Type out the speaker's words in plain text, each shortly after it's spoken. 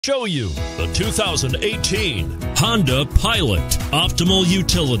Show you the 2018 Honda Pilot. Optimal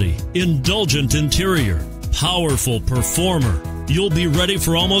utility, indulgent interior, powerful performer. You'll be ready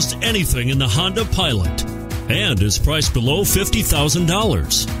for almost anything in the Honda Pilot and is priced below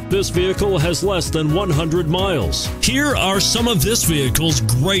 $50,000. This vehicle has less than 100 miles. Here are some of this vehicle's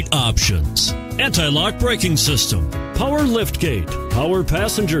great options: anti-lock braking system, power liftgate, power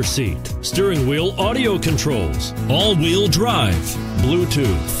passenger seat, steering wheel audio controls, all-wheel drive,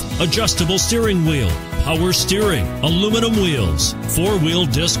 Bluetooth, adjustable steering wheel, power steering, aluminum wheels, four-wheel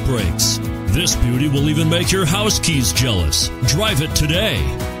disc brakes. This beauty will even make your house keys jealous. Drive it today.